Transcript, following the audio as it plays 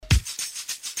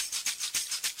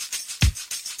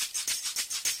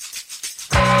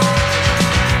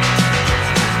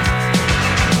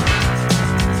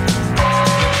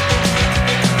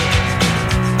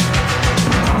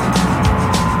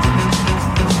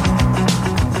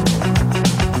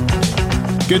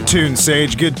Good tune,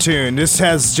 Sage. Good tune. This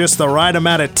has just the right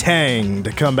amount of tang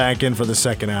to come back in for the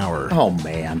second hour. Oh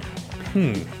man,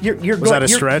 Was that a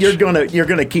stretch? You're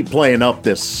gonna keep playing up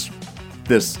this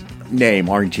name,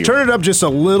 aren't you? Turn it up just a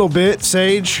little bit,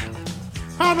 Sage.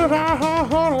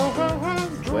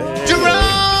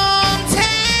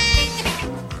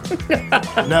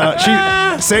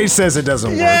 No, Sage says it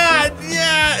doesn't work.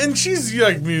 Yeah, and she's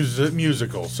like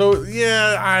musical. So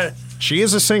She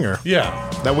is a singer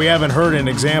that we haven't heard an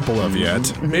example of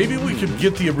yet. maybe we could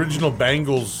get the original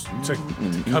Bangles to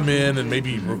come in and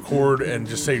maybe record and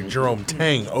just say Jerome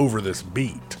Tang over this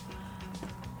beat.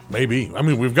 Maybe. I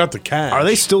mean, we've got the cash. Are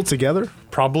they still together?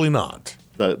 Probably not.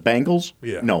 The Bangles?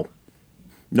 Yeah.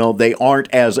 No, they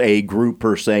aren't as a group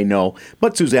per se, no.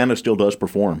 But Susanna still does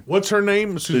perform. What's her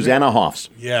name? Susanna Hoffs.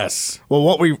 Yes. Well,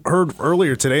 what we heard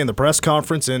earlier today in the press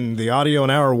conference and the audio in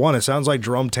hour one, it sounds like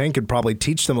Jerome Tang could probably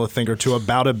teach them a thing or two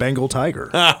about a Bengal tiger.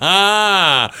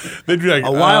 They'd be like,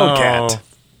 A wildcat.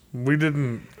 We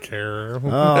didn't care.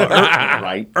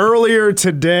 Right. Earlier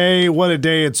today, what a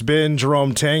day it's been.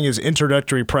 Jerome Tang, his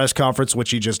introductory press conference,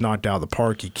 which he just knocked out of the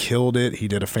park. He killed it. He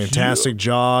did a fantastic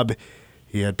job.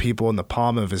 He had people in the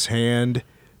palm of his hand.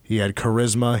 He had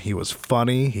charisma. He was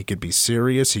funny. He could be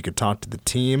serious. He could talk to the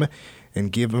team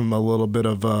and give them a little bit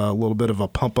of a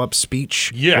pump up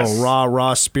speech. Yes. A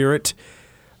rah spirit,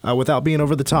 without being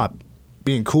over the top,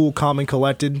 being cool, calm, and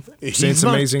collected, saying some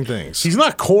amazing things. He's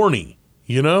not corny,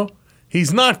 you know.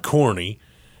 He's not corny,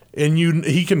 and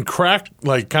he can crack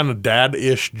like kind of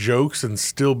dad-ish jokes and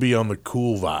still be on the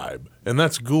cool vibe, and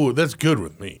that's good. That's good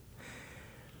with me.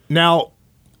 Now,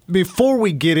 before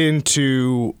we get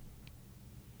into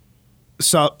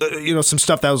some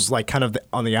stuff that was like kind of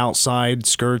on the outside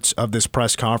skirts of this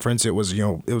press conference, it was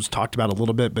talked about a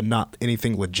little bit, but not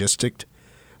anything logistic,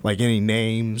 like any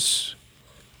names,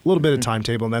 a little bit of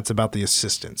timetable, and that's about the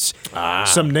assistants.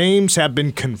 Some names have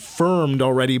been confirmed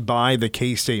already by the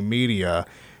K-State media,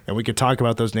 and we could talk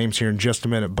about those names here in just a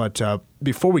minute. But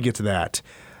before we get to that,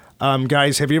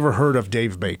 guys, have you ever heard of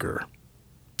Dave Baker?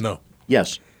 No.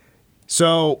 Yes.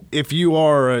 So if you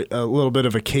are a little bit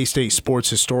of a K-State sports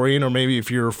historian, or maybe if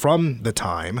you're from the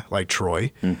time, like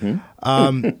Troy,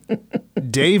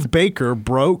 Dave Baker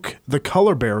broke the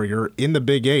color barrier in the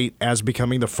Big 8 as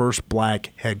becoming the first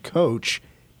black head coach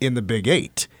in the Big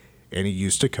 8. And he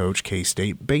used to coach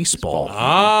K-State baseball. As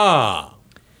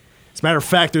a matter of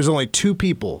fact, there's only two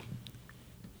people,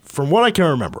 from what I can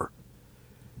remember,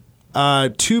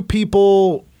 two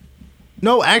people.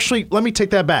 No, actually, let me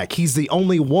take that back. He's the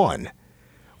only one.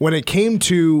 When it came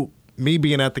to me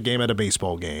being at the game at a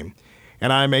baseball game,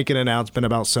 and I make an announcement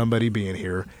about somebody being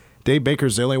here, Dave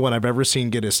Baker's the only one I've ever seen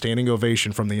get a standing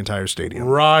ovation from the entire stadium.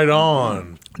 Right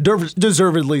on.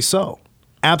 Deservedly so.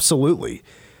 Absolutely.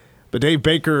 But Dave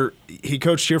Baker, he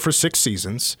coached here for 6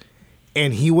 seasons,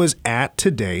 and he was at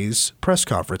today's press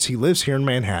conference. He lives here in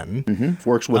Manhattan.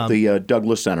 Works with the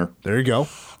Douglas Center. There you go.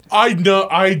 I know.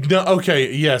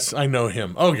 Okay, yes, I know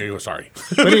him. Okay, sorry.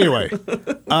 But anyway,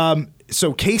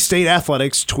 so K-State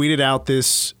Athletics tweeted out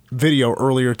this video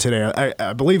earlier today.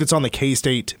 I believe it's on the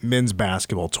K-State men's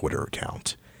basketball Twitter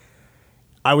account.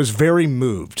 I was very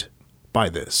moved by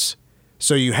this.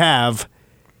 So you have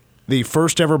the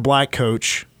first ever black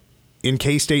coach in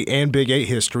K-State and Big 8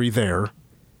 history there,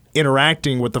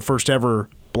 interacting with the first ever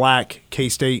black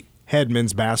K-State head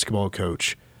men's basketball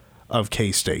coach of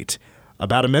K-State.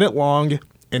 About a minute long,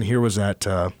 and here was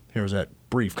that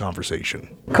brief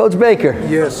conversation. Coach Baker.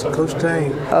 Yes, Coach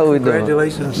Tang. How we doing?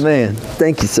 Congratulations. Man,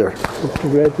 thank you, sir.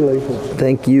 Congratulations.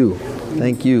 Thank you.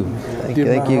 Thank you. Did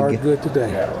Thank my you. heart good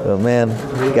today. Oh, man,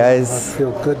 I guys,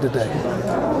 feel good today.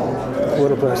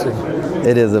 What a blessing.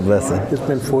 it is a blessing. It's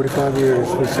been 45 years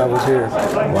since I was here.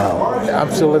 Wow.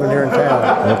 I'm still living here in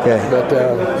town. Okay. But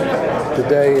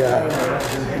today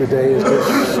is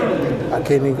just, I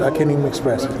can't even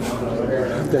express it.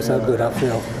 That's how good I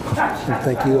feel. And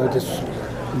thank you. I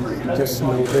just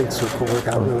know things will work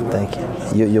out really well.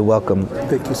 Thank you. You're welcome.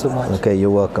 Thank you so much. Okay, you're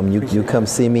welcome. You come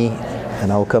see me, and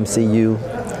I'll come see you.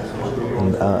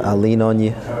 And I'll lean on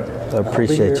you. I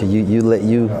appreciate you.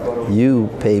 You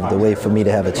paved the way for me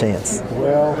to have a chance.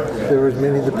 Well, there was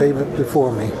many that paved it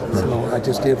before me. So I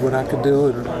just did what I could do,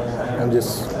 and I'm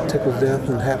just tickled to death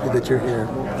and happy that you're here.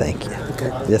 Thank you. Okay.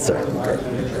 Yes, sir.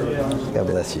 Okay. God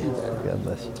bless you. God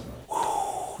bless you.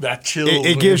 That chills.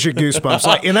 It gives you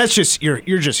goosebumps, and that's just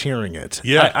you're just hearing it.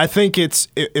 Yeah, I think it's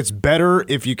better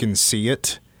if you can see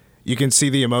it. You can see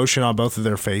the emotion on both of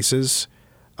their faces,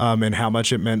 and how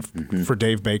much it meant for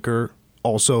Dave Baker.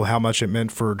 Also, how much it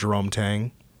meant for Jerome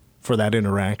Tang, for that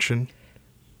interaction.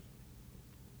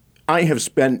 I have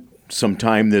spent some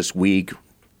time this week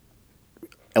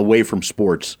away from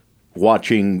sports,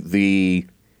 watching the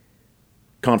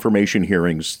confirmation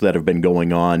hearings that have been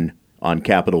going on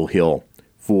Capitol Hill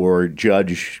for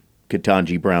Judge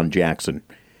Ketanji Brown Jackson,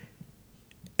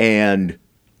 and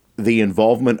the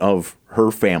involvement of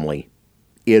her family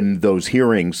in those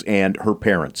hearings and her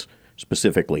parents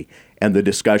specifically, and the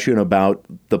discussion about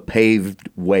the paved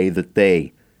way that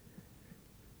they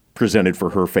presented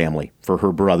for her family, for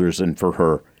her brothers, and for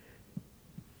her.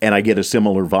 And I get a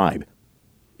similar vibe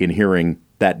in hearing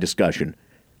that discussion.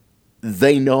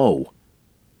 They know.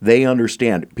 They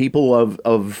understand. People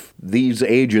of these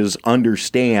ages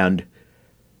understand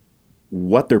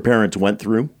what their parents went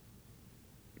through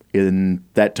in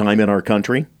that time in our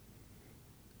country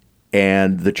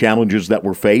and the challenges that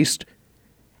were faced,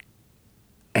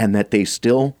 and that they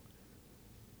still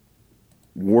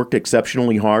worked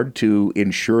exceptionally hard to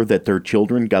ensure that their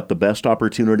children got the best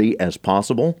opportunity as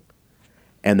possible,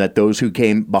 and that those who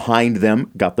came behind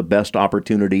them got the best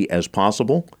opportunity as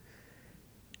possible.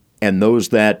 And those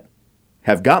that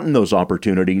have gotten those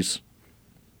opportunities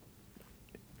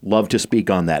love to speak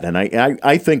on that. And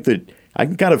I think that I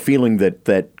got a feeling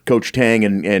that Coach Tang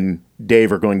and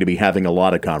Dave are going to be having a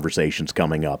lot of conversations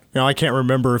coming up. Now, I can't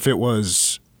remember if it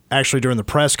was actually during the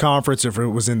press conference, if it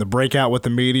was in the breakout with the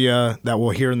media that we'll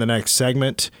hear in the next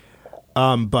segment.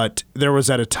 But there was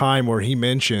at a time where he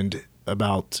mentioned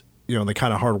about, the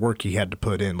kind of hard work he had to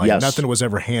put in. Like, yes. Nothing was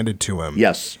ever handed to him.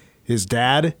 Yes. His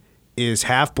dad is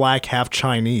half black, half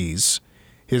Chinese.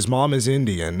 His mom is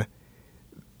Indian.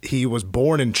 He was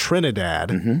born in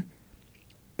Trinidad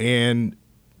and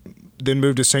then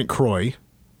moved to St. Croix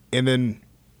and then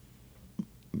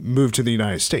moved to the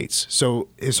United States. So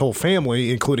his whole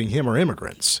family, including him, are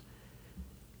immigrants.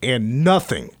 And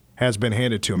nothing has been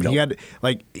handed to him. Nope.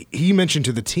 He mentioned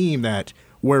to the team that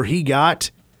where he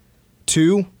got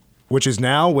to, which is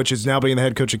now being the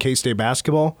head coach of K-State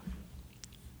basketball,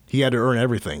 he had to earn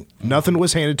everything. Nothing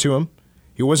was handed to him.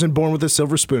 He wasn't born with a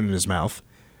silver spoon in his mouth.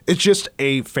 It's just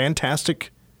a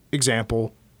fantastic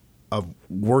example of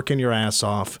working your ass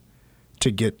off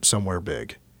to get somewhere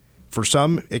big. For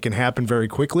some, it can happen very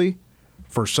quickly.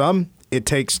 For some, it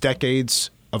takes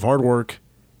decades of hard work,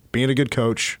 being a good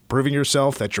coach, proving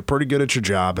yourself that you're pretty good at your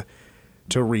job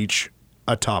to reach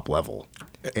a top level.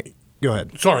 Go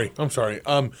ahead. I'm sorry.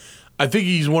 I think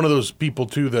he's one of those people,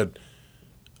 too, that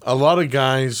a lot of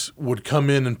guys would come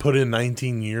in and put in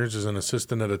 19 years as an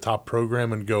assistant at a top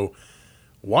program and go,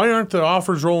 why aren't the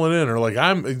offers rolling in? Or like,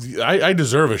 I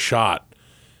deserve a shot.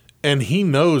 And he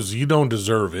knows you don't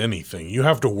deserve anything. You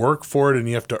have to work for it and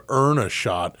you have to earn a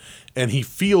shot. And he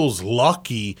feels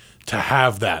lucky to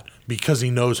have that because he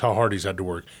knows how hard he's had to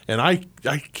work. And I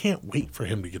can't wait for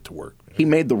him to get to work. He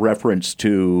made the reference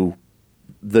to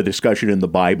the discussion in the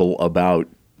Bible about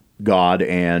God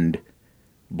and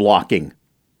blocking.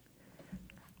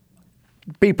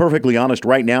 Be perfectly honest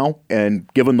right now,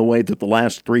 and given the way that the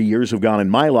last 3 years have gone in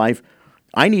my life,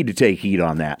 I need to take heed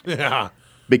on that. Yeah.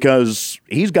 Because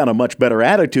he's got a much better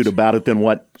attitude about it than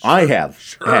what I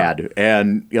have had.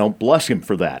 And, bless him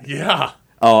for that. Yeah.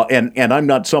 And I'm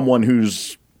not someone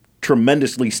who's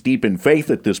tremendously steep in faith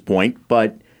at this point,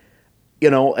 but,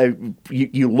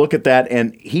 you look at that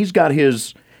and he's got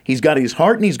his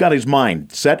heart and he's got his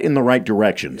mind set in the right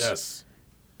directions. Yes.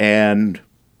 And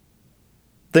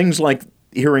things like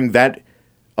hearing that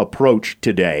approach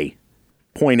today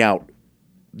point out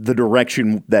the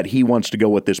direction that he wants to go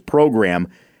with this program,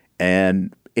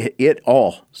 and it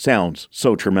all sounds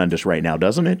so tremendous right now,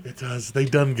 doesn't it? It does. They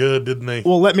done good, didn't they?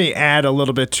 Well, let me add a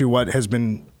little bit to what has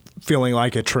been feeling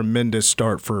like a tremendous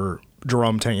start for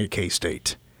Jerome Tang at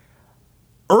K-State.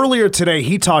 Earlier today,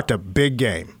 he talked a big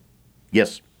game.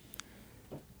 Yes.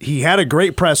 He had a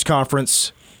great press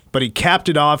conference, but he capped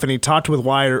it off, and he talked with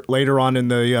Wyatt later on in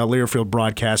the Learfield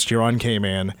broadcast here on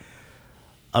K-Man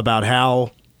about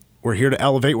how we're here to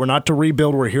elevate. We're not to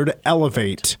rebuild. We're here to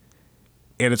elevate,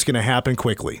 and it's going to happen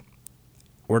quickly.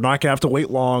 We're not going to have to wait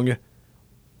long.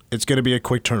 It's going to be a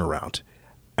quick turnaround.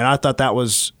 And I thought that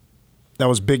was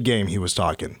big game he was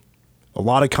talking. A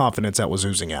lot of confidence that was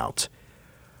oozing out.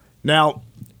 Now,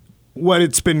 what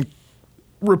it's been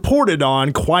reported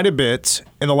on quite a bit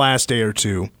in the last day or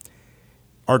two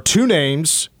are two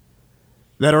names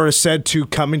that are said to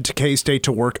come into K-State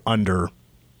to work under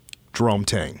Jerome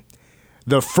Tang.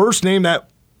 The first name that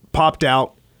popped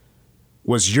out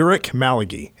was Uric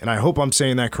Malagi, and I hope I'm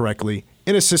saying that correctly,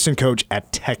 an assistant coach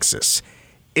at Texas.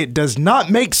 It does not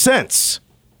make sense,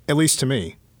 at least to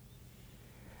me,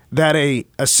 that a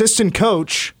assistant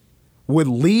coach would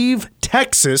leave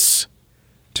Texas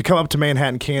to come up to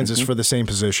Manhattan, Kansas for the same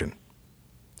position.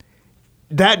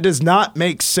 That does not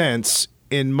make sense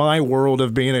in my world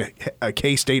of being a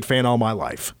K-State fan all my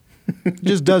life.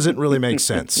 Just doesn't really make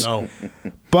sense. No.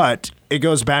 But it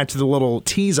goes back to the little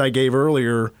tease I gave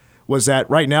earlier, was that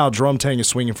right now Jerome Tang is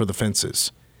swinging for the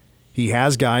fences. He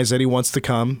has guys that he wants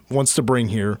to bring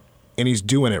here, and he's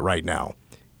doing it right now.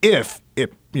 If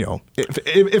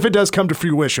it does come to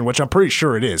fruition, which I'm pretty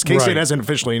sure it is. K-State hasn't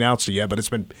officially announced it yet, but it's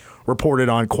been reported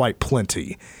on quite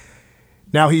plenty.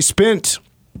 Now, he spent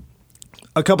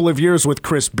a couple of years with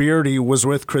Chris Beard. He was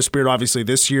with Chris Beard, obviously,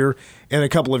 this year, and a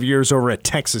couple of years over at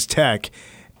Texas Tech.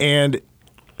 And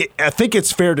I think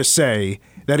it's fair to say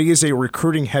that he is a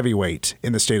recruiting heavyweight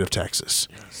in the state of Texas.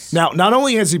 Yes. Now, not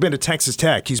only has he been to Texas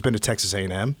Tech, he's been to Texas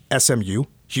A&M, SMU,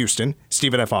 Houston,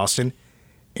 Stephen F. Austin,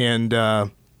 and I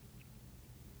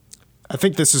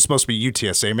think this is supposed to be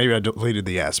UTSA. Maybe I deleted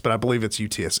the S, but I believe it's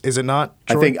UTS. Is it not,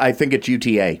 Troy? I think it's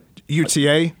UTA.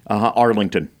 UTA?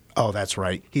 Arlington. Oh, that's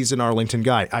right. He's an Arlington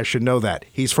guy. I should know that.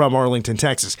 He's from Arlington,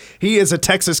 Texas. He is a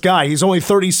Texas guy. He's only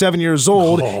 37 years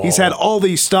old. Oh. He's had all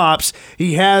these stops.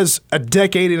 He has a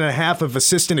decade and a half of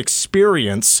assistant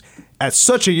experience at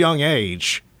such a young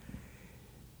age.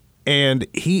 And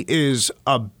he is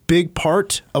a big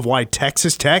part of why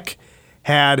Texas Tech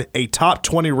had a top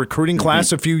 20 recruiting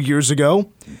class a few years ago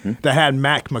that had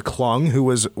Mac McClung, who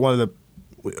was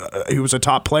he was a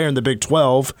top player in the Big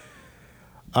 12.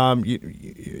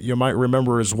 You might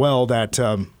remember as well that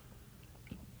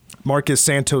Marcus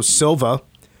Santos Silva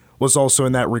was also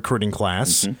in that recruiting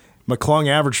class. McClung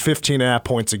averaged 15.5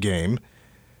 points a game.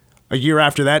 A year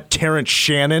after that, Terrence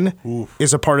Shannon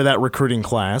is a part of that recruiting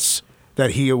class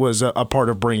that he was a part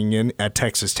of bringing in at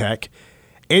Texas Tech.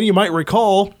 And you might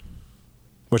recall,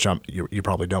 which you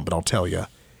probably don't, but I'll tell you,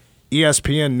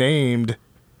 ESPN named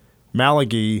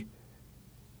Malachi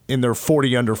in their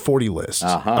 40 under 40 list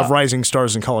of rising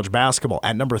stars in college basketball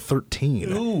at number 13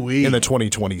 in the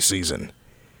 2020 season.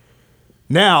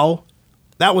 Now,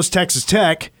 that was Texas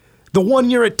Tech. The 1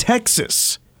 year at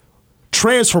Texas.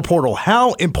 Transfer portal.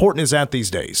 How important is that these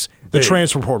days? The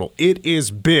transfer portal. It is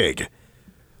big.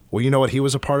 Well, you know what he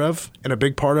was a part of and a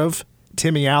big part of?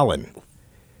 Timmy Allen.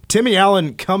 Timmy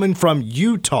Allen, coming from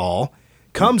Utah,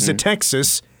 comes to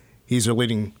Texas. He's a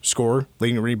leading scorer,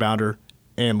 leading rebounder,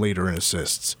 and leader in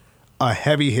assists. A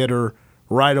heavy hitter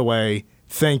right away.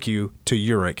 Thank you to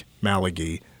Uric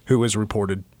Malachi, who is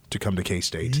reported to come to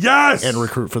K-State. Yes! And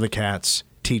recruit for the Cats,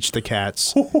 teach the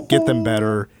Cats, get them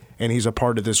better, and he's a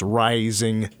part of this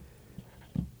rising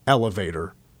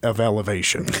elevator of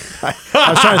elevation. I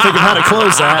was trying to think of how to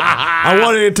close that. I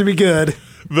wanted it to be good.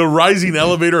 The rising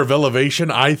elevator of elevation,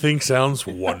 I think, sounds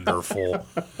wonderful.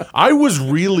 I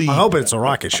hope it's a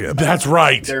rocket ship. That's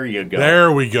right. There you go.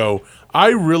 There we go. I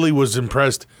really was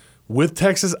impressed with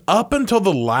Texas up until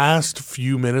the last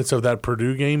few minutes of that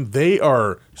Purdue game. They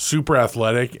are super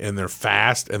athletic, and they're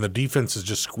fast, and the defense is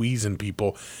just squeezing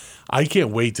people. I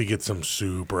can't wait to get some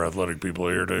super athletic people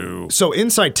here, too. So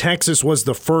Inside Texas was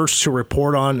the first to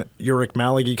report on Uric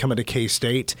Malachi coming to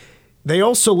K-State. They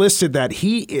also listed that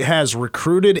he has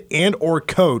recruited and or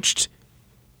coached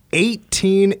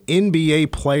 18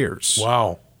 NBA players.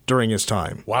 Wow. During his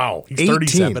time. Wow. He's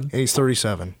 37. He's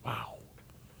 37. Wow.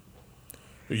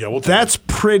 Yeah, that's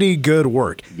pretty good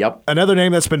work. Yep. Another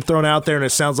name that's been thrown out there, and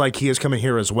it sounds like he is coming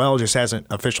here as well, just hasn't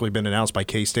officially been announced by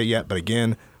K-State yet, but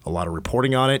again, a lot of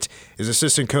reporting on it, is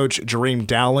assistant coach Jareem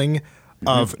Dowling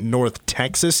of North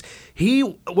Texas. He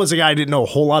was a guy I didn't know a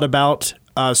whole lot about,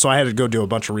 so I had to go do a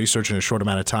bunch of research in a short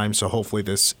amount of time, so hopefully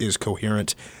this is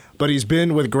coherent. But he's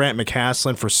been with Grant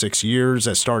McCasland for 6 years.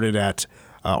 That started at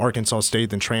Arkansas State,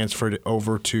 then transferred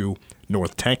over to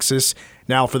North Texas.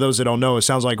 Now, for those that don't know, it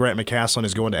sounds like Grant McCasland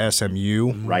is going to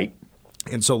SMU. Right.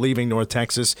 And so leaving North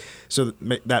Texas. So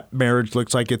that marriage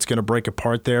looks like it's going to break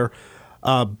apart there.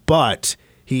 But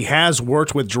he has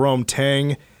worked with Jerome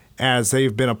Tang as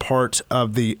they've been a part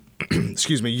of the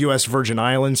U.S. Virgin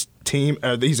Islands team.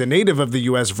 He's a native of the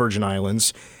U.S. Virgin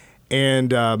Islands.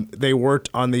 And they worked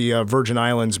on the Virgin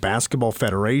Islands Basketball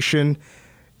Federation.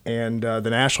 And the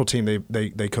national team,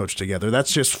 they coached together.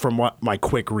 That's just from my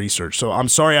quick research. So I'm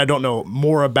sorry I don't know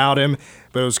more about him,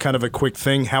 but it was kind of a quick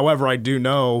thing. However, I do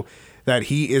know that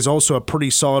he is also a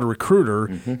pretty solid recruiter.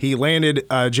 He landed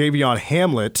Javion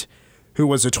Hamlet, who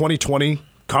was a 2020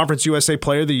 Conference USA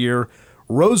Player of the Year.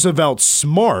 Roosevelt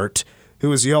Smart,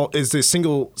 who is the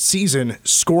single-season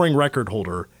scoring record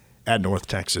holder at North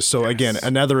Texas. So, again,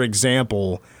 another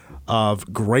example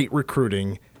of great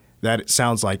recruiting that it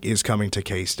sounds like is coming to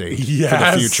K-State for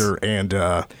the future and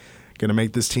going to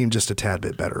make this team just a tad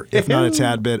bit better. If not a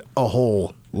tad bit, a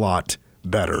whole lot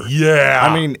better. Yeah.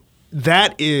 I mean,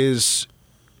 that is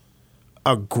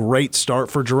a great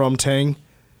start for Jerome Tang.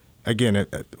 Again,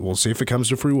 we'll see if it comes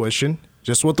to fruition.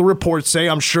 Just what the reports say.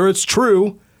 I'm sure it's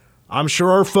true. I'm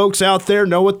sure our folks out there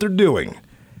know what they're doing.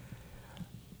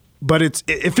 But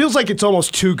it feels like it's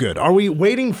almost too good. Are we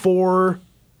waiting for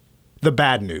the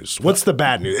bad news? What's the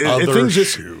bad news? The other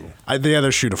shoe. The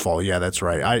other shoe to fall. Yeah, that's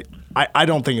right. I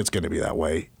don't think it's going to be that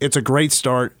way. It's a great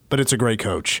start, but it's a great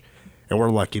coach, and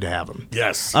we're lucky to have him.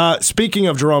 Yes. Speaking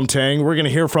of Jerome Tang, we're going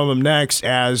to hear from him next,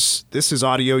 as this is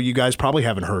audio you guys probably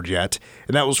haven't heard yet,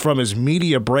 and that was from his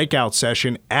media breakout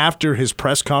session after his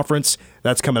press conference.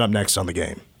 That's coming up next on The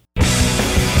Game.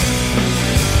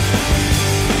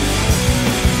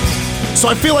 So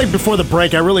I feel like before the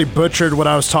break, I really butchered what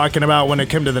I was talking about when it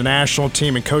came to the national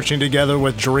team and coaching together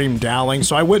with Jareem Dowling.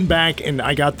 So I went back and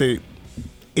I got the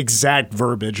exact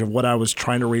verbiage of what I was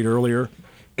trying to read earlier.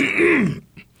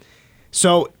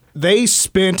 So they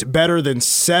spent better than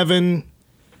 7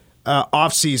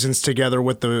 off seasons together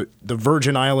with the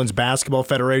Virgin Islands Basketball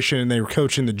Federation, and they were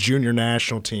coaching the junior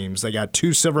national teams. They got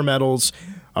 2 silver medals,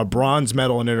 a bronze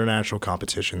medal in international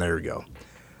competition. There you go.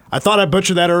 I thought I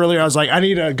butchered that earlier. I was like, I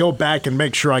need to go back and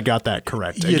make sure I got that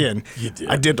correct. Again, you did.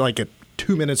 I did like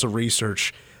 2 minutes of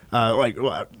research.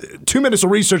 2 minutes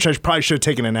of research I probably should have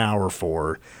taken an hour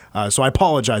for. So I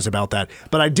apologize about that.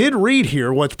 But I did read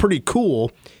here what's pretty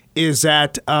cool is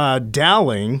that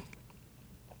Dowling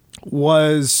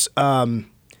was Tang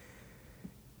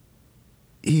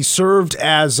served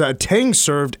as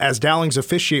Dowling's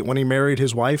officiate when he married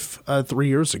his wife 3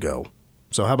 years ago.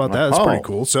 So how about that? That's pretty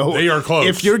cool. So they are close.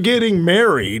 If you're getting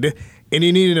married and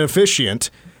you need an officiant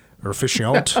or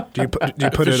officiant, do you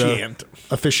put officiant. it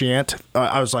officiant?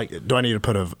 I was like, do I need to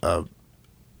put a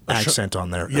accent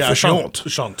on there? Yeah, officiant.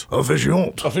 Officiant.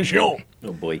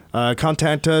 Oh, boy.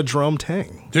 Contact Jerome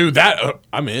Tang. Dude, that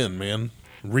I'm in, man.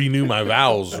 Renew my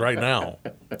vows right now.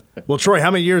 Well, Troy,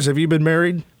 how many years have you been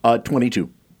married? 22.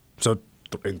 So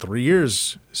in 3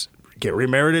 years, get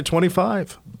remarried at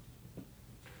 25.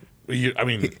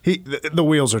 The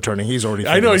wheels are turning. He's already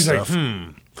thinking I know. He's stuff.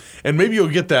 like, and maybe you'll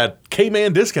get that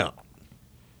K-Man discount.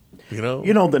 You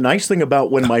know, the nice thing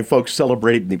about when my folks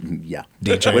celebrated,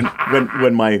 DJ,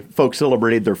 when my folks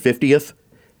celebrated their 50th,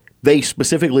 they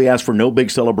specifically asked for no big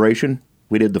celebration.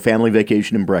 We did the family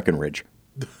vacation in Breckenridge.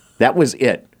 That was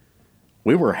it.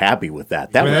 We were happy with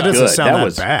that. That was that good. doesn't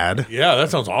sound that bad. Yeah, that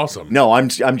sounds awesome. No, I'm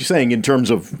just saying in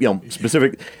terms of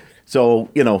specific. So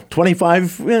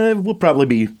 25 will probably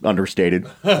be understated.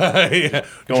 Yeah.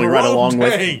 Going right along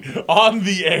with on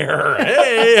the air.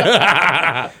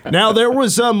 Hey. Now there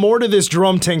was more to this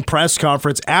Jerome Tang press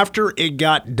conference after it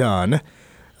got done.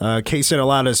 K-State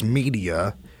allowed us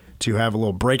media to have a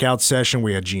little breakout session.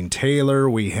 We had Gene Taylor,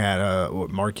 we had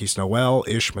Marquise Noel,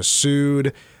 Ish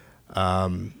Massoud,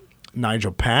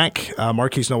 Nigel Pack.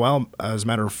 Marquise Noel, as a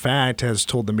matter of fact, has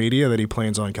told the media that he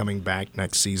plans on coming back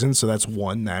next season, so that's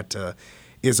one that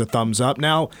is a thumbs up.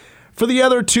 Now, for the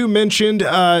other 2 mentioned,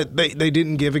 they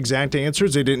didn't give exact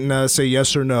answers. They didn't say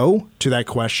yes or no to that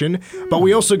question, but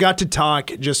we also got to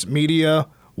talk just media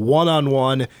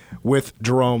one-on-one with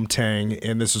Jerome Tang,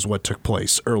 and this is what took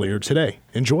place earlier today.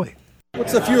 Enjoy.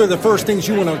 What's a few of the first things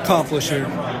you want to accomplish here?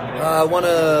 I want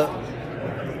to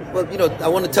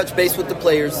touch base with the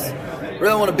players.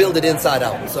 Really want to build it inside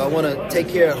out. So I want to take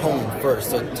care at home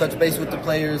first. So touch base with the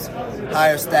players,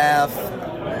 hire staff,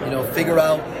 figure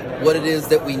out what it is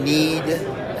that we need,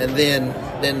 and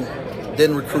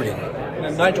then recruiting.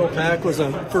 And Nigel Pack was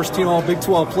a first-team All-Big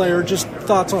 12 player. Just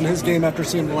thoughts on his game after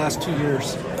seeing the last 2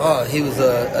 years? He was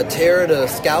a terror to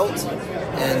scout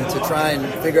and to try and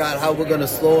figure out how we're going to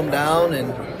slow him down.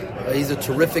 And he's a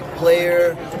terrific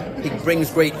player. He brings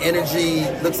great energy,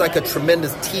 looks like a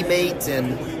tremendous teammate,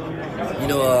 and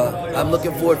I'm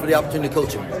looking forward for the opportunity to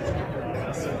coach him.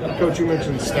 Coach, you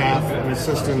mentioned staff and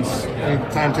assistants. Any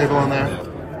timetable on that?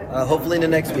 Hopefully in the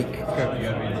next week.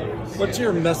 Okay. What's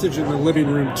your message in the living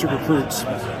room to recruits?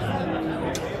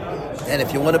 And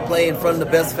if you want to play in front of the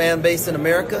best fan base in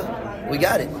America, we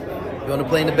got it. If you want to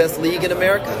play in the best league in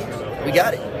America, we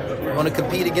got it. If you want to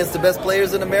compete against the best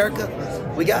players in America,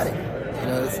 we got it.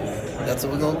 That's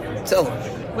what we're going to tell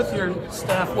them. With your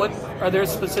staff, what are there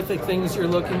specific things you're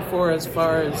looking for as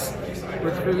far as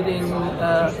recruiting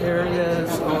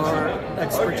areas or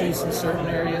expertise in certain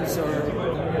areas?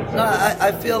 No,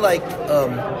 I feel like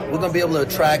we're going to be able to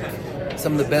attract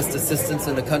some of the best assistants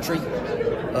in the country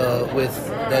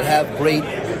that have great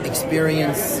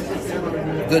experience,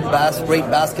 great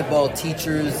basketball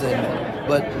teachers,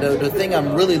 but the thing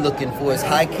I'm really looking for is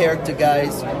high character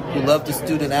guys who love the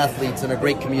student athletes and are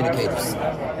great communicators.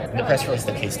 The press release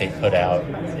that K-State put out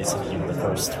is the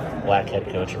first black head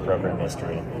coach in program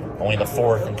history, only the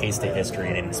 4th in K-State history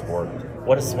in any sport.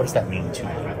 What does that mean to you?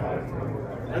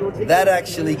 that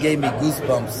actually gave me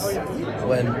goosebumps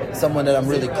when someone that I'm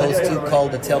really close to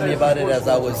called to tell me about it as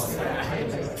I was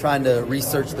trying to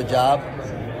research the job.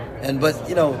 But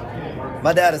you know,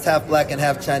 my dad is half black and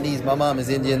half Chinese. My mom is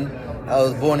Indian. I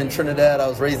was born in Trinidad. I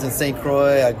was raised in St.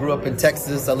 Croix. I grew up in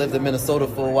Texas. I lived in Minnesota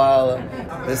for a while.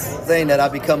 This saying that I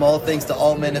become all things to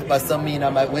all men, if by some mean I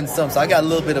might win some. So I got a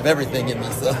little bit of everything in me.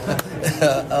 So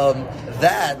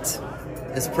that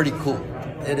is pretty cool.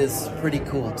 It is pretty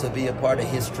cool to be a part of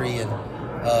history and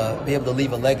be able to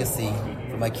leave a legacy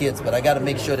for my kids. But I got to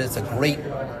make sure that it's a great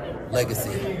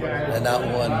legacy and not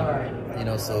one, you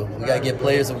know, so we got to get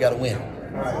players and we got to win.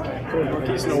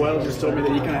 Marquise Noel just told me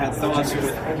that he kind of had thoughts with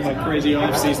a crazy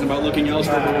offseason about looking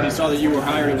elsewhere, but when he saw that you were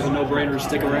hired, it was a no-brainer to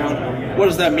stick around. What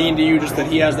does that mean to you, just that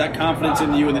he has that confidence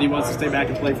in you and that he wants to stay back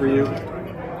and play for you?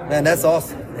 Man, that's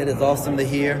awesome. It is awesome to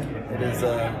hear. It is,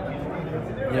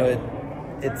 you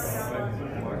know, it's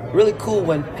really cool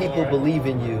when people believe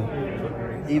in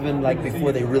you, even like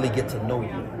before they really get to know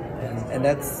you. And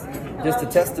that's just a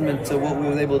testament to what we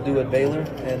were able to do at Baylor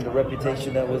and the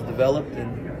reputation that was developed.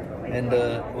 And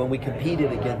when we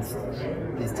competed against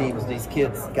these teams, these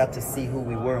kids got to see who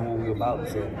we were and what we were about.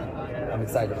 So I'm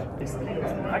excited about this.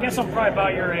 I guess I'm probably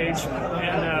about your age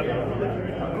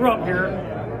and grew up here.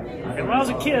 And when I was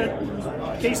a kid,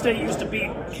 K-State used to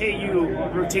beat KU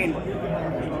routinely.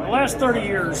 The last 30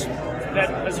 years, that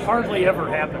has hardly ever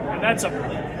happened. And that's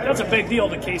a big deal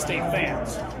to K-State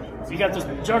fans. You got this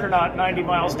juggernaut 90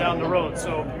 miles down the road.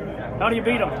 So how do you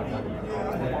beat them?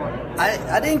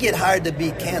 I didn't get hired to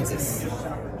beat Kansas.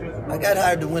 I got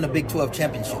hired to win a Big 12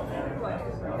 championship.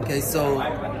 Okay, so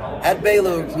at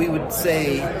Baylor, we would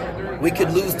say we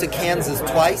could lose to Kansas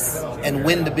twice and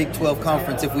win the Big 12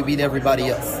 conference if we beat everybody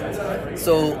else.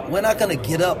 So we're not going to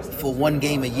get up for one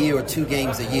game a year or 2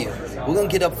 games a year. We're going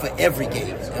to get up for every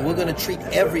game, and we're going to treat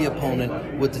every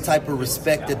opponent with the type of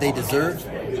respect that they deserve,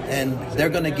 and they're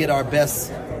going to get our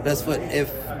best foot.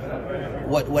 If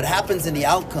what happens in the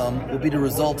outcome will be the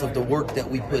result of the work that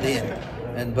we put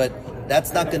in, but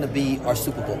that's not going to be our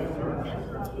Super Bowl.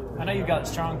 I know you've got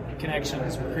strong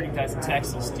connections, recruiting guys in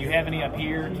Texas. Do you have any up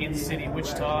here, Kansas City,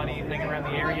 Wichita, anything around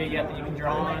the area yet that you can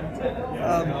draw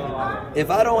on? If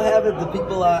I don't have it, the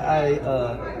people I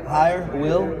hire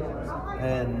will.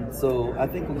 And so I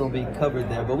think we're going to be covered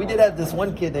there. But we did have this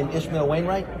one kid named Ishmael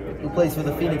Wainwright who plays for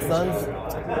the Phoenix Suns.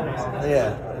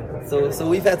 Yeah. So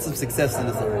we've had some success in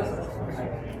this area.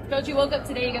 Coach, you woke up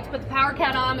today, you got to put the power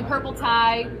cat on, the purple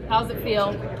tie. How's it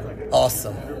feel?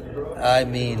 Awesome. I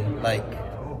mean, like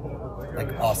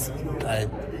awesome.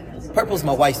 Purple's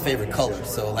my wife's favorite color,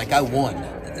 so like I won.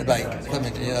 Like, you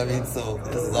know what I mean? So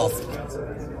this is awesome.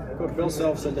 Coach Bill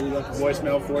Self said that he left a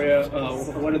voicemail for you.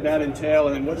 What did that entail,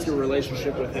 and then what's your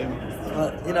relationship with him?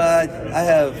 You know, I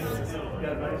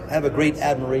have a great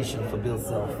admiration for Bill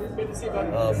Self.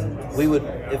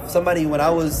 If somebody, when I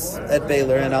was at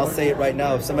Baylor, and I'll say it right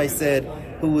now, if somebody said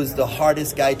who was the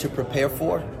hardest guy to prepare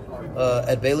for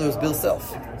at Baylor, it was Bill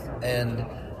Self. And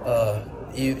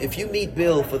if you meet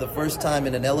Bill for the first time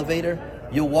in an elevator,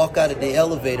 you'll walk out of the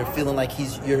elevator feeling like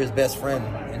you're his best friend,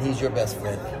 and he's your best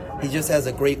friend. He just has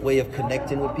a great way of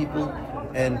connecting with people,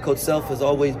 and Coach Self has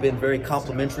always been very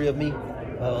complimentary of me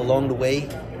along the way,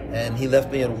 and he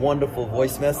left me a wonderful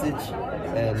voice message,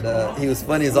 and he was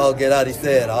funny as all get out. He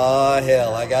said, "Oh,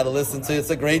 hell, I got to listen to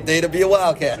It's a Great Day to Be a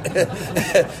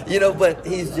Wildcat." You know, but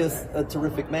he's just a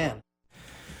terrific man.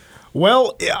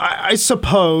 Well, I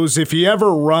suppose if you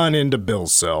ever run into Bill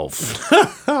Self,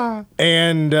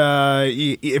 and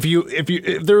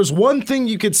if there's one thing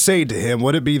you could say to him,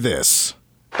 would it be this?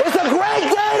 It's a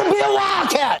great day to be a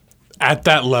Wildcat. At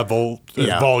that level,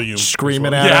 volume.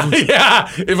 Screaming at him. Yeah.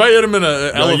 If I hit him in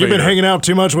an elevator. You've been hanging out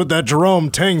too much with that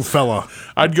Jerome Tang fella.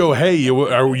 I'd go, hey,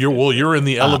 you're in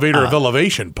the elevator of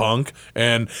elevation, punk.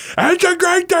 And it's a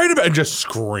great day to be. And just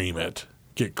scream it.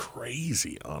 Get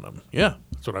crazy on him. Yeah,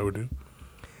 that's what I would do.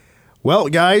 Well,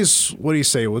 guys, what do you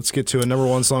say? Let's get to a number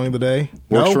one song of the day.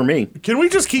 Works for me. Can we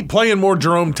just keep playing more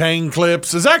Jerome Tang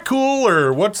clips? Is that cool,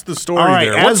 or what's the story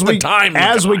there? What's the time?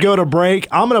 As we go to break,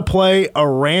 I'm going to play a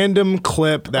random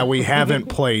clip that we haven't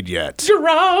played yet.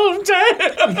 Jerome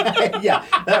Tang! Yeah,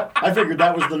 I figured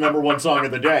that was the number one song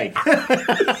of the day.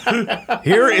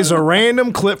 Here is a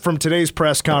random clip from today's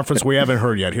press conference we haven't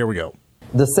heard yet. Here we go.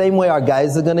 The same way our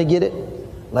guys are going to get it,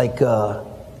 like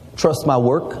trust my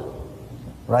work.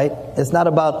 Right? It's not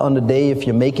about on the day if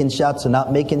you're making shots or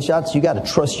not making shots. You got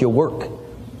to trust your work.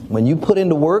 When you put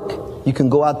into work, you can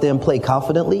go out there and play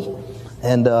confidently.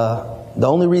 And the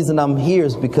only reason I'm here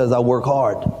is because I work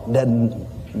hard. That,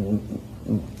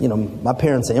 you know, my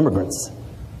parents are immigrants.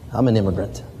 I'm an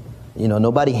immigrant. You know,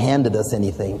 nobody handed us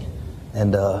anything.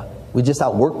 And We just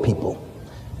outwork people.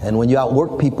 And when you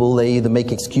outwork people, they either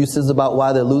make excuses about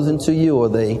why they're losing to you, or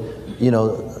they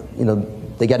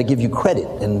got to give you credit.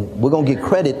 And we're going to get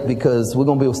credit because we're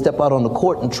going to be able to step out on the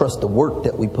court and trust the work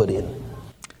that we put in.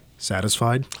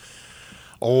 Satisfied?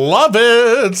 Love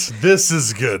it. This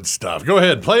is good stuff. Go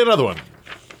ahead. Play another one.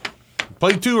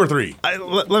 Play 2 or 3.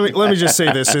 Let me just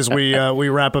say this as we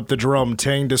wrap up the Jerome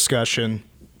Tang discussion.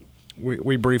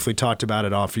 We briefly talked about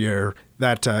it off air.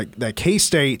 That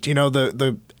K-State,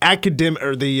 the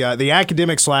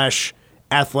academic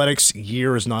 / athletics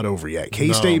year is not over yet.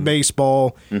 K-State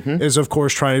baseball is, of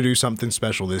course, trying to do something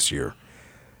special this year.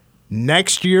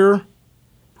 Next year,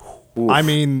 I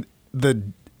mean,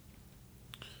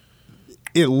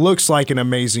 it looks like an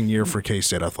amazing year for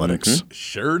K-State athletics.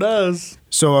 Sure does.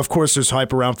 So, of course, there's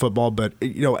hype around football, but,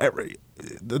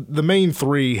 the main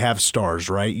 3 have stars,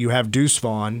 right? You have Deuce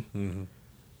Vaughn,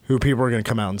 who people are going to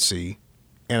come out and see,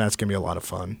 and that's going to be a lot of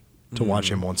fun to watch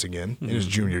him once again in his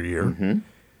junior year.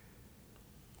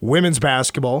 Women's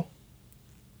basketball,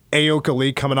 Aoka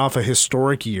Lee coming off a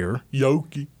historic year.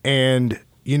 Yoki. And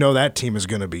that team is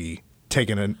going to be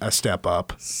taking a step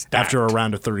up after a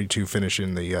round of 32 finish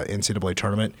in the NCAA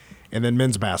tournament. And then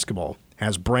men's basketball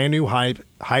has brand new hype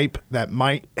that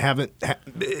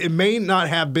it may not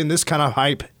have been this kind of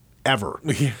hype ever.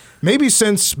 Maybe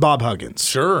since Bob Huggins.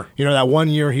 Sure. That one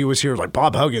year he was here, it was like,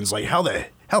 Bob Huggins, like, how the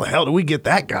hell do we get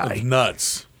that guy? That's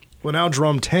nuts. Well, now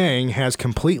Jerome Tang has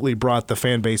completely brought the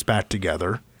fan base back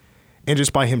together. And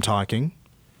just by him talking,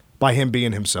 by him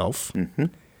being himself,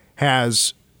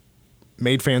 has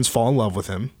made fans fall in love with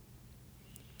him.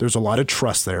 There's a lot of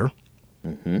trust there.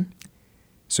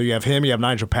 So you have him, you have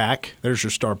Nigel Pack. There's your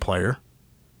star player.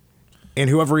 And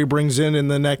whoever he brings in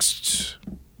the next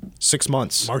 6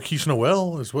 months. Marquise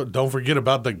Noel is what. Don't forget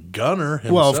about the gunner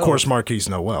himself. Well, of course, Marquise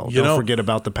Noel. Don't forget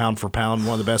about the pound for pound,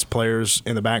 one of the best players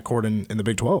in the backcourt in the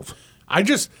Big 12. I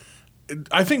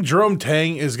think Jerome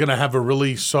Tang is going to have a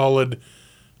really solid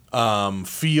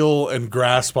feel and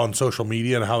grasp on social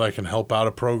media and how that can help out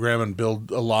a program and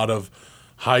build a lot of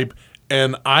hype.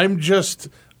 And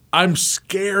I'm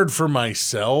scared for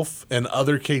myself and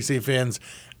other K-State fans,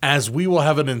 as we will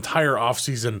have an entire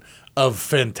offseason of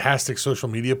fantastic social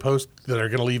media posts that are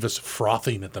going to leave us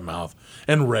frothing at the mouth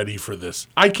and ready for this.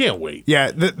 I can't wait.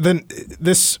 Yeah,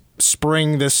 this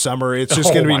spring, this summer, it's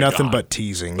just going to be nothing but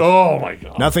teasing. Oh, my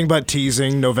God. Nothing but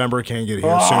teasing. November can't get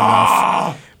here soon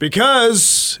enough.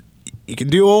 Because you can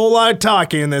do a whole lot of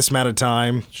talking in this amount of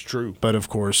time. It's true. But, of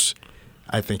course,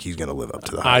 I think he's going to live up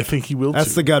to the hype. I think he will, That's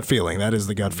too. the gut feeling. That is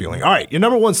the gut feeling. All right, your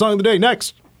number 1 song of the day,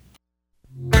 next.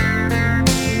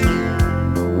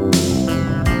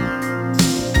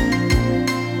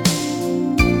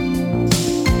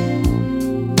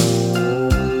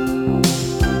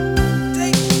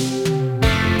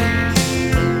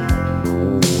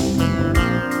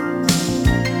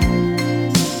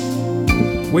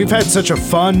 We've had such a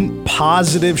fun,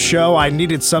 positive show. I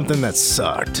needed something that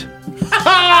sucked.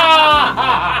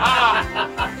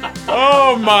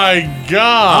 Oh, my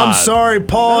God. I'm sorry,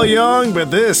 Paul Young,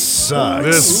 but this sucks.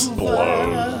 This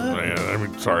blows, man.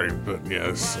 I'm sorry, but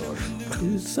yes.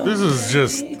 This is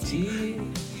just...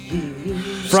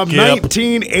 From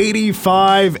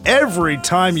 1985, Every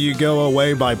Time You Go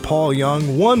Away by Paul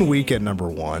Young, 1 week at number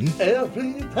 1.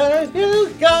 Every time you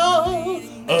go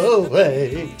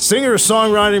away.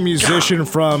 Singer-songwriter, musician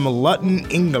from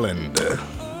Luton, England.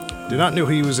 Did not know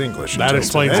he was English. That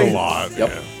explains a lot. Yep.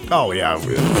 Yeah. Oh, yeah.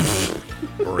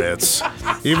 Ritz.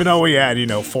 Even though we had,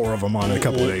 4 of them on a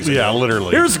couple of days ago. Yeah,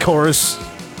 literally. Here's the chorus.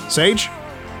 Sage?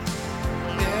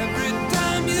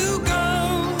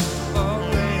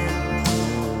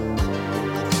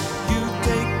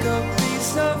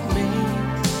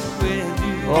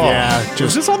 Oh. Yeah,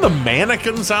 Is this on the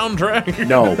Mannequin soundtrack?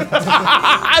 No.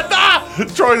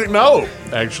 Troy, no.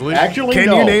 Actually, Can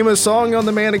no. you name a song on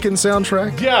the Mannequin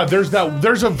soundtrack? Yeah, there's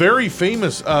a very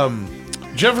famous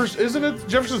Jefferson, isn't it?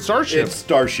 Jefferson Starship. It's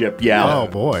Starship, yeah. Oh,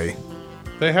 boy.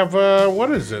 They have,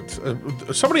 what is it?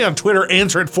 Somebody on Twitter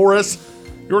answer it for us.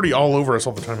 You're already all over us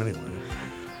all the time anyway.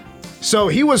 So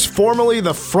he was formerly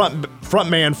the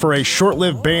frontman for a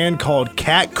short-lived band called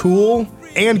Cat Cool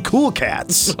and Cool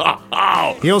Cats.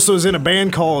 He also was in a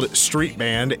band called Street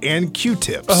Band and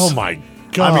Q-Tips. Oh, my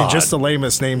God. I mean, just the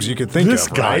lamest names you could think This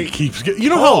of, guy right? keeps getting... You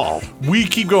know how we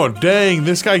keep going, dang,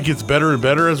 this guy gets better and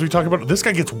better as we talk about it. This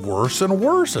guy gets worse and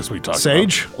worse as we talk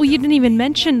Sage? about it. Well, you didn't even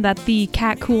mention that the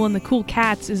Cat Cool and the Cool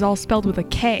Cats is all spelled with a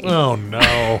K. Oh,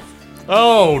 no.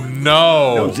 Oh,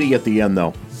 no. No Z at the end,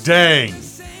 though. Dang.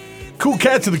 Cool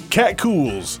Cats and the Cat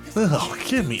Cools. Oh,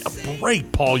 give me a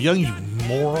break, Paul Young, you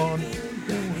moron.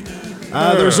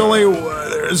 There's only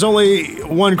There's only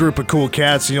one group of cool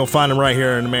cats, and you'll find them right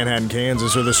here in Manhattan,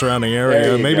 Kansas, or the surrounding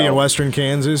area. Maybe in western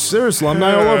Kansas. There's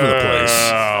alumni all over the place.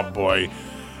 Oh, boy.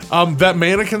 That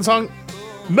Mannequin song,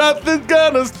 nothing's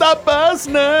gonna stop us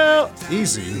now.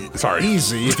 Easy. Sorry.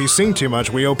 Easy. If you sing too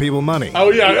much, we owe people money. Oh,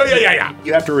 yeah.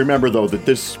 You have to remember, though, that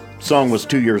this song was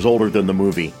 2 years older than the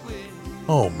movie.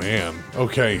 Oh, man.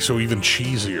 Okay, so even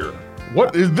cheesier.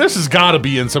 This has got to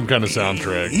be in some kind of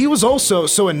soundtrack. He was also,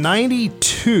 so in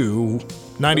 92,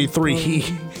 93,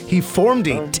 he formed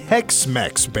a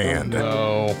Tex-Mex band.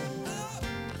 No.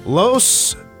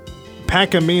 Los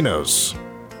Pacaminos.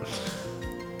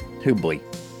 Who boy?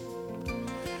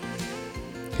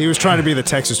 He was trying to be the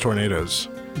Texas Tornadoes.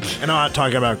 And I'm not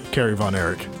talking about Kerry Von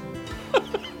Erich.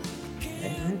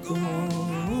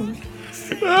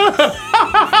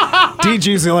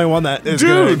 DG's the only one that is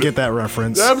going to get that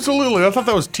reference. Absolutely. I thought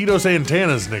that was Tito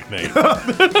Santana's nickname.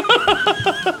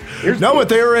 No, but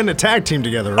they were in a tag team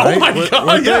together, right? Oh,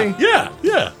 my God.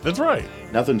 Yeah, that's right.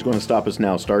 Nothing's going to stop us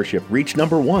now, Starship. Reach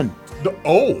number 1.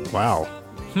 Oh. Wow.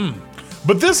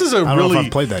 But this is I don't know if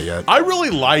I've played that yet. I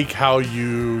really like how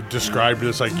you described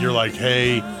this. Like, you're like,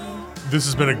 hey, this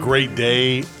has been a great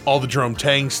day. All the Jerome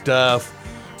Tang stuff.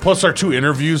 Plus our 2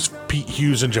 interviews, Pete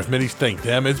Hughes and Jeff Mitty, thank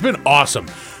them. It's been awesome.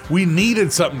 We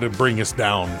needed something to bring us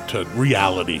down to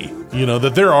reality. You know,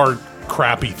 that there are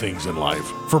crappy things in life.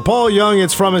 For Paul Young,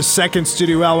 it's from his second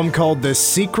studio album called The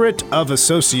Secret of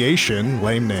Association.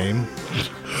 Lame name.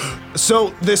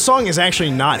 So this song is actually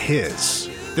not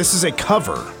his. This is a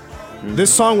cover.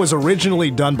 This song was originally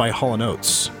done by Hall &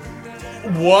 Oates.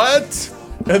 What?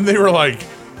 And they were like,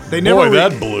 they never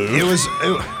that blew.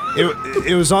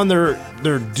 It was on their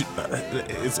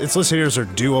it's listed here as their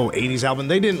duo 80s album.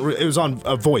 They didn't. It was on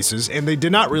Voices, and they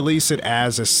did not release it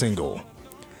as a single.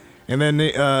 And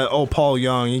then Paul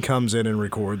Young, he comes in and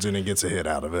records, and he gets a hit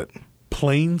out of it.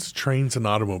 Planes, Trains, and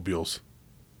Automobiles.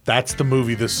 That's the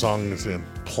movie this song is in.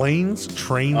 Planes,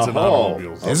 Trains, and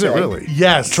Automobiles. Is it really?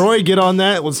 Yes. Troy, get on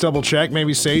that. Let's double check.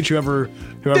 Maybe Sage, whoever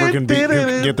can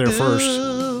get there first,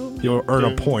 you'll earn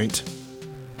a point.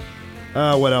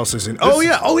 What else is in? Oh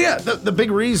yeah. The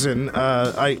big reason,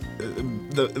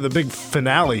 the big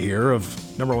finale here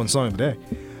of number 1 song of the day.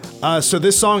 So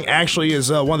this song actually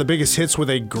is one of the biggest hits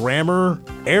with a grammar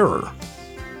error.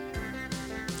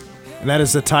 And that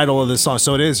is the title of this song.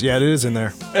 So it is. Yeah, it is in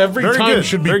there. Every Very time good.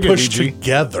 should be Very good, pushed DG.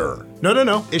 together.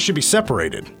 No. It should be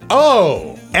separated.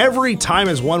 Oh. Every time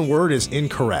as one word is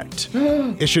incorrect.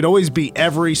 It should always be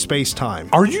every space time.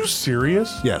 Are you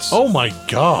serious? Yes. Oh my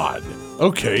God.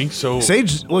 Okay, so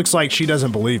Sage looks like she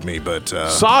doesn't believe me, but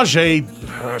Sage,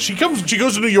 she goes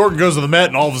to New York and goes to the Met,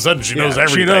 and all of a sudden she knows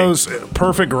everything. She knows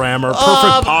perfect grammar,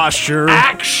 perfect posture.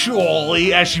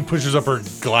 Actually, as she pushes up her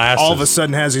glasses, all of a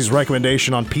sudden has his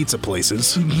recommendation on pizza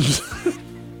places.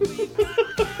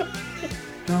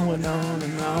 Going on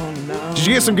and on and on. Did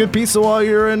you get some good pizza while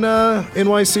you're in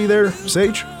NYC there,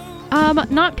 Sage?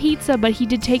 Not pizza, but he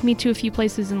did take me to a few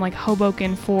places in like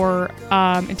Hoboken for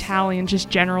Italian, just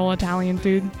general Italian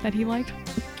food that he liked.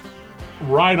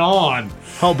 Right on.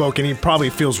 Hoboken, he probably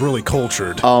feels really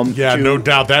cultured. Yeah, no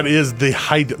doubt. That is the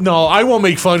height. No, I won't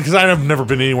make fun because I've never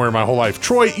been anywhere in my whole life.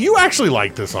 Troy, you actually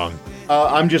like this song.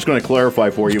 I'm just going to clarify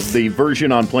for you. The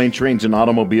version on Planes, Trains, and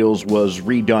Automobiles was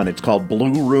redone. It's called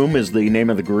Blue Room is the name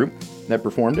of the group that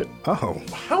performed it. Oh.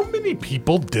 How many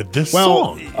people did this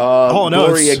song?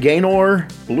 Gloria Gaynor,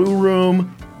 Blue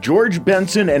Room, George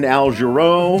Benson and Al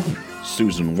Jarreau,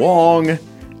 Susan Wong,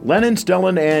 Lennon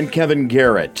Stellan and Kevin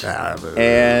Garrett,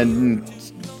 and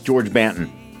George Banton.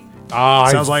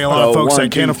 Sounds like a lot of folks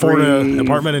that can't afford an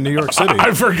apartment in New York City.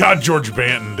 I forgot George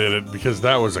Banton did it because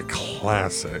that was a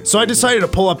classic. So I decided to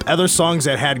pull up other songs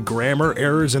that had grammar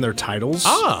errors in their titles.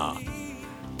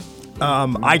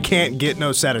 I Can't Get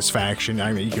No Satisfaction.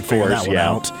 I mean, you can figure that one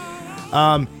out.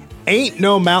 Ain't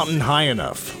No Mountain High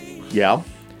Enough. Yeah.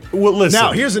 Well, listen.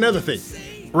 Now, here's another thing.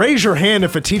 Raise your hand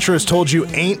if a teacher has told you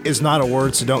ain't is not a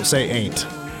word, so don't say ain't.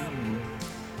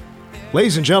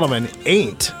 Ladies and gentlemen,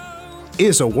 ain't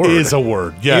is a word. Is a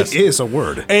word, yes. It is a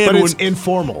word. And but it's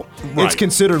informal. Right. It's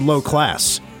considered low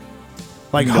class.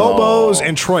 Like hobos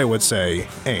and Troy would say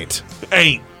ain't.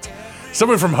 Ain't.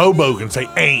 Someone from Hoboken say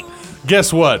ain't.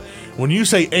 Guess what? When you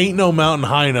say ain't no mountain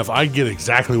high enough, I get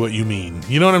exactly what you mean.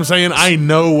 You know what I'm saying? I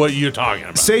know what you're talking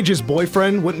about. Sage's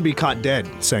boyfriend wouldn't be caught dead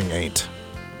saying ain't.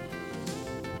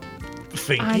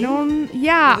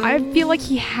 I feel like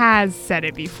he has said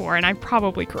it before, and I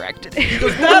probably corrected it.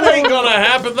 That ain't gonna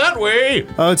happen that way.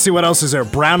 Let's see what else is there.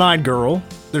 Brown-eyed girl.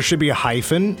 There should be a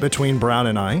hyphen between brown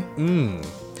and I.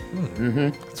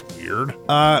 That's weird.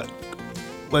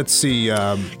 let's see.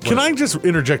 Can I just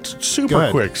interject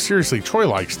super quick? Seriously, Troy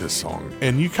likes this song,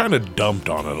 and you kind of dumped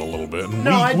on it a little bit.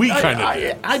 And we kind of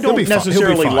did. I don't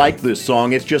necessarily like this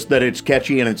song. It's just that it's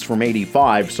catchy and it's from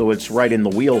 '85, so it's right in the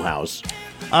wheelhouse.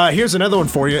 Here's another one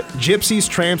for you. Gypsies,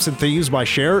 Tramps, and Thieves by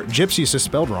Cher. Gypsies is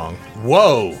spelled wrong.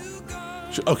 Whoa.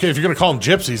 Okay, if you're going to call them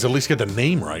gypsies, at least get the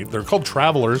name right. They're called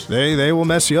travelers. They will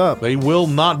mess you up. They will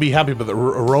not be happy, but the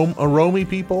Aromi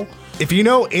people. If you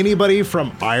know anybody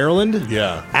from Ireland,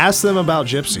 ask them about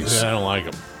gypsies. Yeah, I don't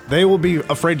like them. They will be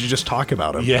afraid to just talk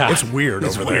about them. Yeah. It's weird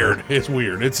over there. It's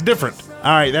weird. It's different.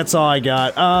 All right, that's all I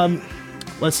got.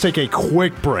 Let's take a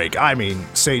quick break. I mean,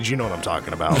 Sage, you know what I'm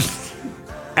talking about.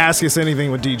 Ask Us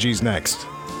Anything with DG's next.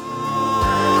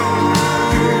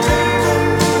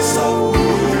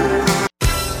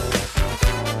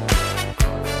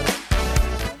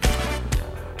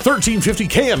 $13.50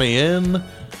 KMAN.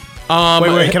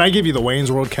 Wait, can I give you the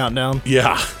Wayne's World countdown?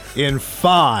 Yeah. In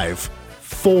 5,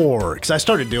 4, because I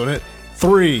started doing it,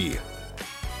 3.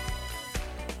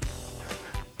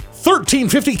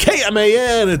 $13.50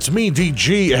 KMAN. It's me,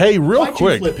 DG. Hey, real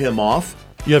quick. You flip him off?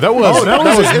 Yeah, that was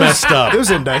messed up. It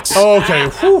was index. Oh, okay.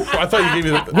 Whew, I thought you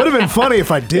gave me the... Would have been funny if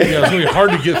I did. Yeah, it's going to be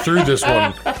hard to get through this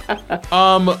one.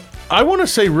 I want to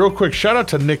say real quick, shout out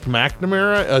to Nick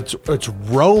McNamara. It's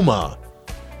Roma.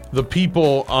 The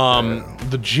people,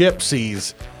 the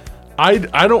gypsies.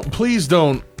 I don't, please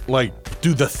don't, like,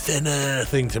 do the thinner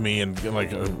thing to me and,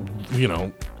 like, I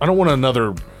don't want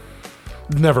another,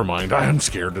 never mind. I'm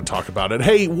scared to talk about it.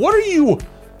 Hey, what are you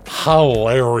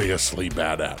hilariously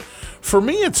bad at? For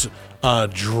me, it's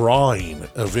drawing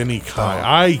of any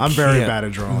kind. I'm very bad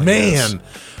at drawing. Man,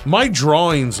 my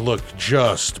drawings look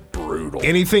just brutal.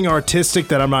 Anything artistic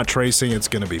that I'm not tracing, it's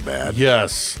going to be bad.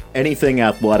 Yes. Anything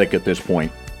athletic at this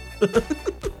point.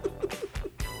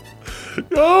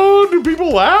 Oh, do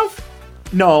people laugh?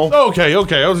 No. Okay. I was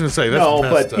going to say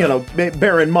that's but up.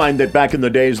 bear in mind that back in the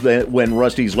days that when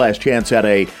Rusty's Last Chance had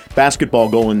a basketball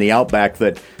goal in the Outback,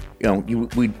 that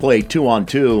we'd play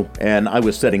 2-on-2, and I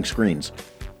was setting screens.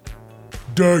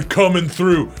 They're coming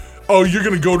through. Oh, you're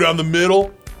going to go down the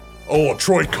middle? Oh,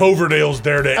 Troy Coverdale's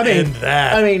there to end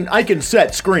that. I mean, I can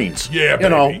set screens. Yeah,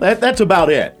 baby. That's about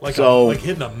it. Like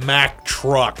hitting a Mack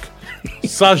truck.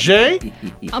 Sage?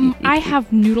 I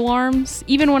have noodle arms.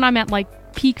 Even when I'm at like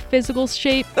peak physical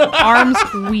shape, arms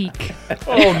weak.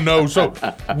 Oh no! So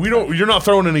you're not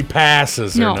throwing any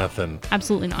passes or No, nothing.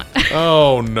 Absolutely not.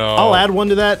 Oh no! I'll add one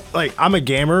to that. Like, I'm a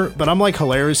gamer, but I'm like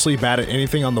hilariously bad at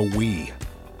anything on the Wii.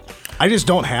 I just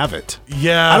don't have it.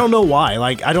 Yeah. I don't know why.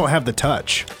 Like, I don't have the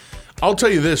touch. I'll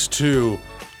tell you this too.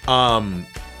 I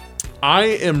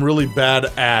am really bad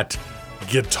at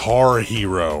Guitar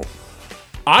Hero.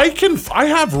 I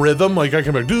have rhythm, like I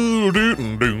can be do do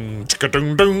doo chicka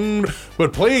ding ding,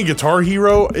 but playing Guitar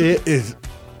Hero, it is.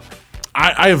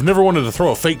 I have never wanted to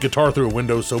throw a fake guitar through a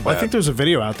window so bad. I think there's a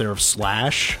video out there of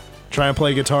Slash trying to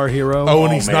play Guitar Hero. Oh,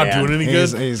 and he's not doing any good?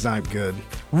 He's not good.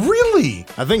 Really?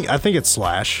 I think it's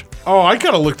Slash. Oh, I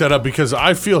gotta look that up because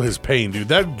I feel his pain, dude.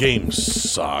 That game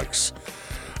sucks.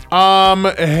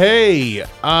 Hey,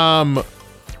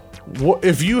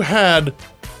 if you had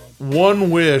one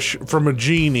wish from a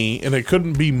genie and it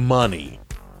couldn't be money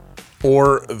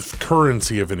or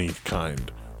currency of any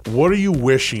kind, what are you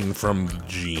wishing from the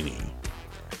genie?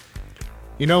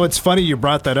 You know, it's funny you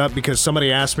brought that up because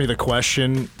somebody asked me the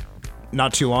question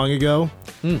not too long ago.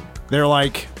 They're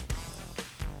like,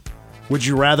 would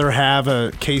you rather have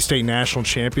a K-State national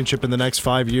championship in the next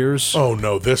 5 years? Oh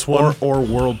no, this one? Or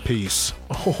world peace?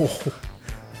 Oh.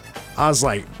 I was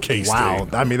like, K-State. wow.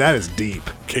 I mean, that is deep.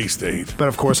 K-State. But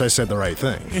of course I said the right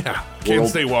thing. Yeah.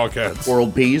 Kansas State Wildcats.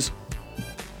 World peas?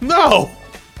 No.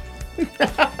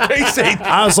 K-State.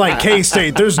 I was like,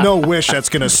 K-State, there's no wish that's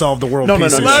going to solve the world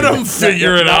peace issue. Let them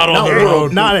figure it out on their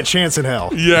own. Not a chance in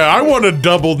hell. Yeah, I want a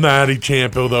double natty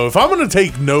champion, though. If I'm going to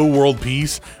take no world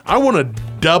peace, I want a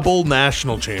double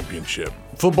national championship.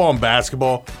 Football and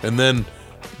basketball, and then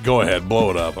go ahead, blow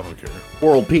it up. I don't care.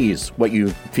 World peas, what you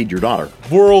feed your daughter.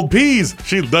 World peas.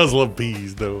 She does love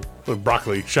peas, though. With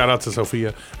broccoli. Shout out to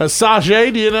Sophia.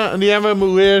 Sasha, do you have a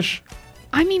wish?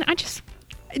 I mean,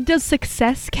 does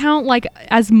success count like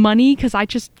as money? Because I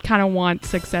just kind of want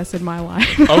success in my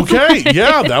life. Okay,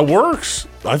 yeah, that works.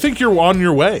 I think you're on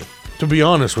your way, to be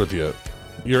honest with you.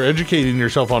 You're educating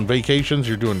yourself on vacations.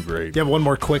 You're doing great. You have one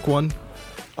more quick one?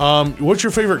 What's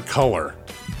your favorite color?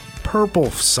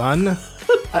 Purple, son.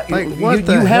 Like, what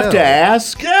you have to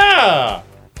ask? Yeah.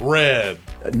 Red.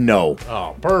 No.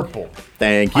 Oh, purple.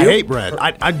 Thank you. I hate red.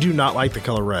 I do not like the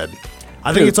color red.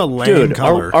 I think it's a lame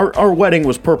color. Our wedding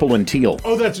was purple and teal.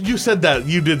 Oh, you said that.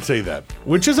 You did say that,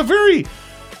 which is a very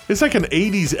It's like an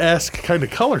 80s-esque kind of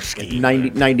color scheme.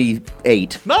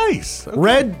 98. Nice. Okay.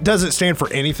 Red doesn't stand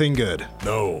for anything good.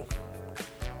 No.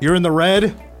 You're in the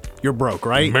red, you're broke,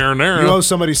 right? Marinara. You owe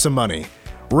somebody some money.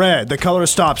 Red, the color of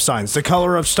stop signs, the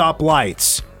color of stop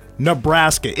lights.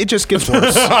 Nebraska. It just gets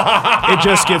worse. It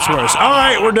just gets worse. All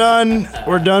right, we're done.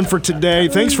 We're done for today.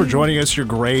 Thanks for joining us. You're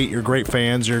great. You're great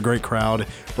fans. You're a great crowd.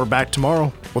 We're back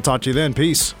tomorrow. We'll talk to you then.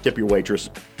 Peace. Tip your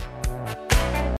waitress.